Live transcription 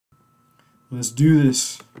Let's do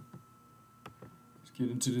this. Let's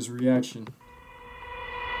get into this reaction.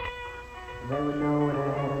 Yo,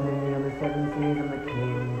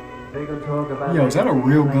 is that a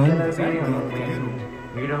real gun? Is that gun?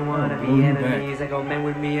 You don't wanna be enemies. I go men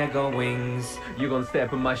with me, I go wings. You gon'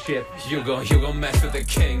 step in my ship. You gon' mess with the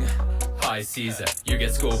king. Hi Caesar, you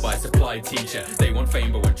get scored by supply teacher. They want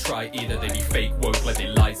fame but won't try either. They be fake woke like they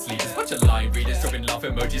light sleepers. Bunch of line readers dropping love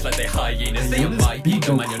emojis like they hyenas. They might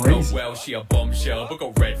ego man, you know well she a bombshell, but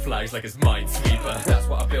got red flags like it's minesweeper. That's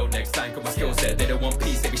what I build next, tank on my skill set. They don't want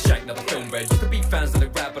peace, they be shanked up the film red. Used to be fans of the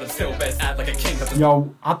rap, but I'm still best. Act like a king.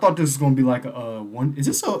 Yo, I thought this was gonna be like a one. Is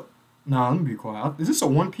this a? Nah, let me be quiet. Is this a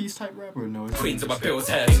One Piece type rap or no? Queens on my bill's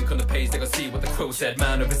head. Ink on the page, they gon' see what the quill said.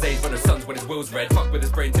 Man of his age, when his sons when his will's red. Fuck with his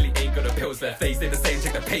brain till he ain't got a pills left. They say the same,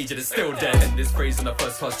 check the page and it's still dead. And this phrase on the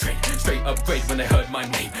first class train. Straight upgrade when they heard my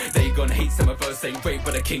name. They gonna hate some of us saying wait,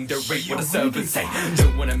 but a king don't rate what the servants say.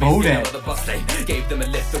 Don't wanna miss the out of the bus lane. Gave them a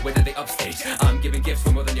lift the way that they upstage. I'm giving gifts for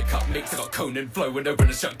more than your cup makes. I got Conan flowing over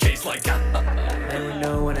the shut case like And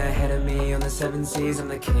no one ahead of me on the 7 seas, I'm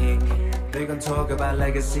the king. They gon' talk about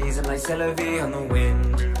legacies, I'm like c'est la vie on the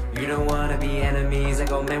wind. You don't wanna be enemies, I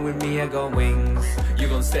go men with me, I go wings. You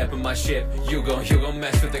gon' step in my ship, you gon'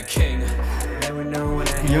 mess with the king.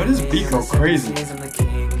 Yo, this beat go crazy. I'm the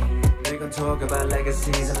king. They gon' talk about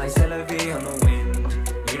legacies, I'm like c'est la vie on the wind.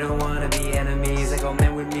 You don't wanna be enemies, I go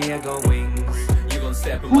men with me, I go wings.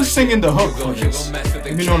 Who's singing the hook for this?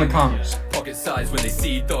 Let me know in the comments. Pocket size when they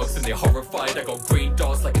see dogs and they're horrified. I got green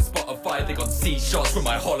dots like it's Spotify. They got C shots from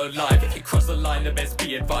my hollow life. If you cross the line, then best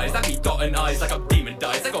be advised. I be dotting eyes like I'm demon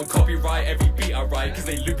dice. I gon' copyright every beat I write, cause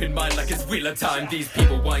they loop in mine like it's wheeler time. These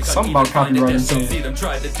people whine, something about copyright. See them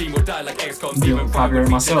try the team or die like XCOM. Yo, copyright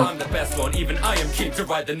myself. I'm the best one, even I am keen to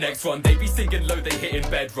write the next one. They be singing low, they hitting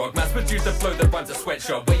bedrock. Mass produce the flow that runs a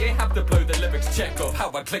sweatshop. Where you have to blow the lyrics check off. How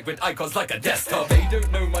I click with icons like a desktop. They don't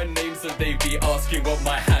know my name, so they be asking what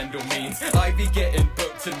my handle means. I be getting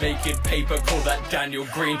books and making paper, call that Daniel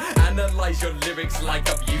Green. Analyze your lyrics like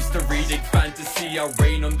I'm used to reading fantasy. I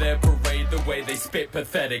rain on their parade the way they spit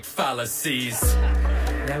pathetic fallacies.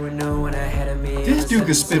 There were no one ahead of me. This dude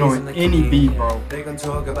can spit on any beat, bro. They gon'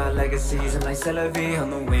 talk about legacies and like c'est la vie on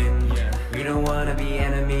the wind. You don't wanna be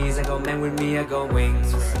enemies, I go men with me, I go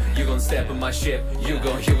wings. You gon' step in my ship, you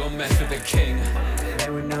gon' mess with the king.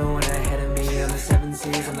 There were no one ahead of me on the 7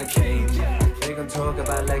 seas, I'm the king. They gon' talk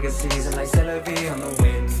about legacies and like c'est la vie on the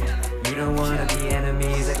wind. You don't wanna be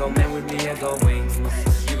enemies, I go men with me, I go wings.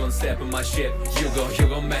 You gon' step in my ship, you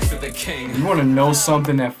gon' mess with the king. You wanna know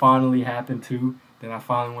something that finally happened too? That I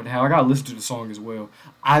finally went to have. I gotta listen to the song as well.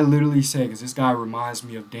 I literally said, because this guy reminds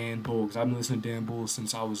me of Dan Bull, because I've been listening to Dan Bull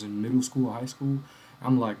since I was in middle school, high school.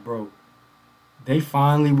 I'm like, bro, they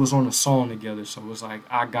finally was on a song together, so it's like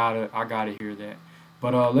I gotta hear that.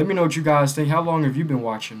 But let me know what you guys think. How long have you been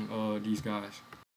watching these guys?